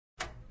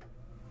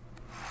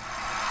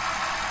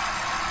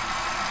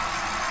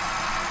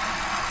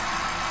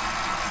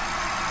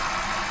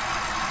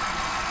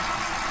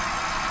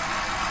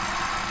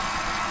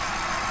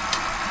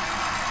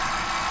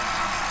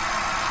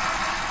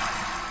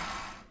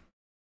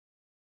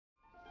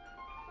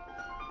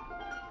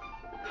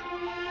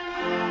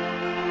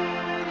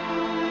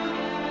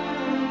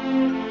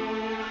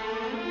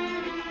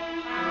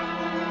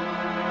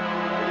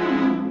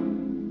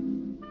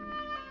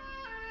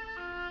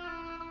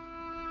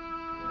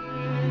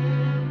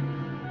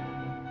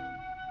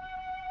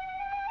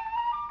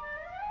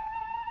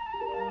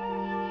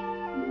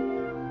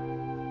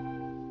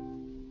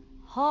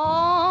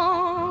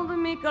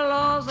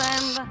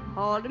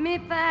hold me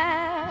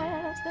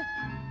fast,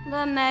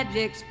 the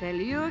magic spell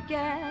you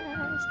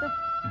cast.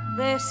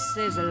 This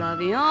is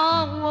love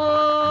en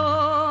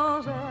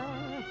rose.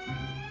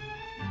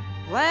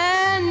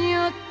 When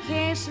you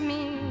kiss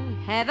me,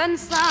 heaven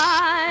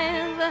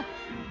sighs,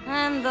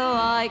 and though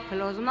I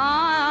close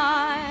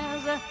my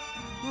eyes,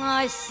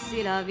 I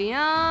see la vie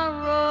en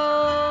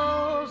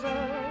rose.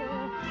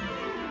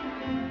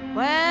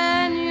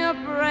 When you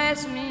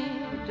press me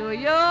to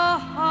your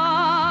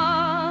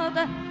heart,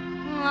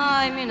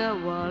 I'm in a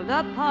world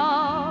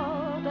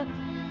apart,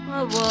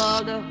 a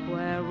world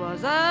where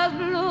roses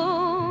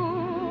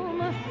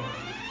bloom.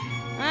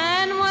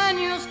 And when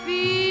you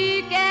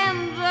speak,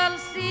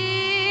 angels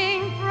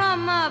sing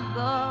from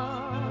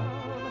above.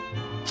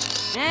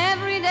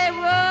 Everyday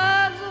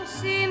words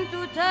seem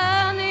to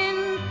turn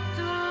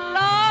into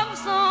love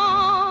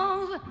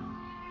songs.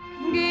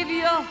 Give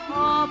your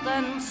heart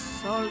and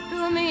soul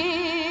to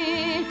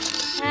me,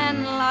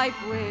 and life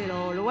will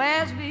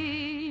always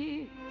be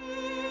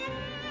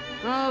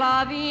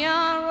la vie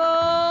en rose.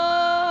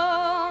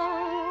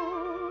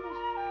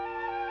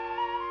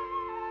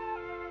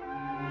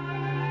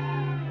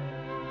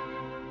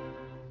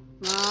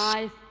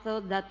 I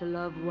thought that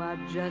love was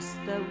just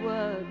a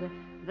word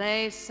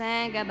they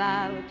sang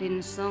about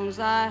in songs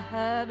I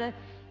heard.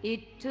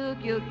 It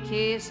took your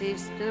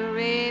kisses to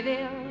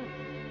reveal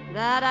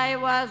that I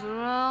was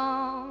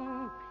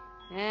wrong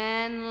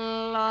and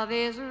love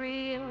is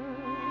real.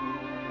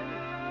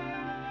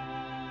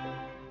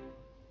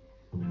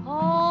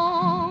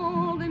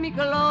 Hold me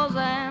close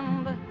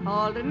and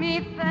hold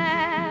me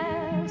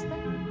fast,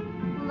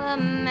 the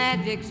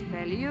magic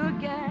spell you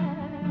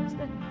cast.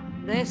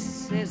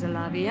 This is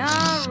la vie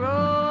en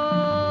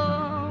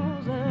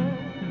rose.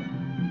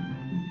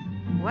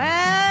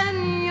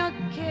 When you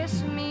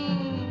kiss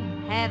me,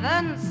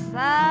 heaven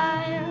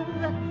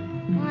sighs,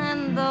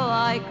 and though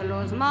I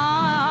close my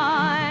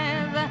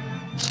eyes,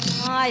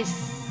 I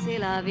see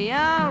la vie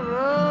en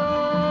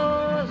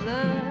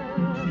rose.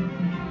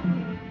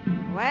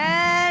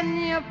 When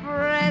you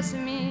press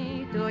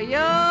me to your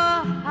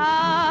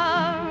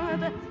heart,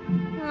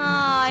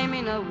 I'm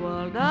in a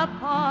world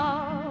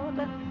apart,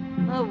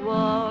 a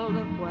world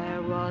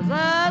where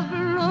roses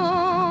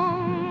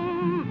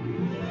bloom.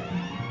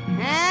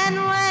 And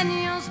when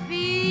you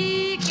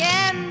speak,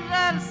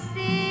 angels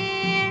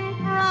sing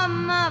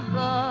from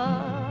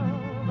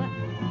above.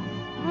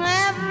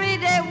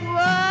 Everyday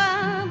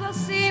words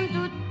seem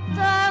to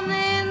turn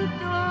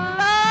into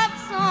love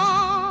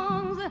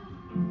songs.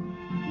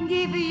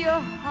 Give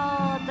your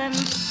heart and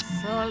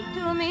soul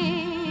to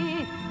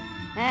me,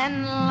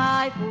 and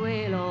life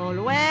will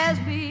always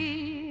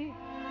be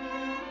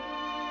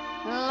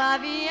la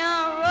vie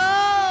en rose.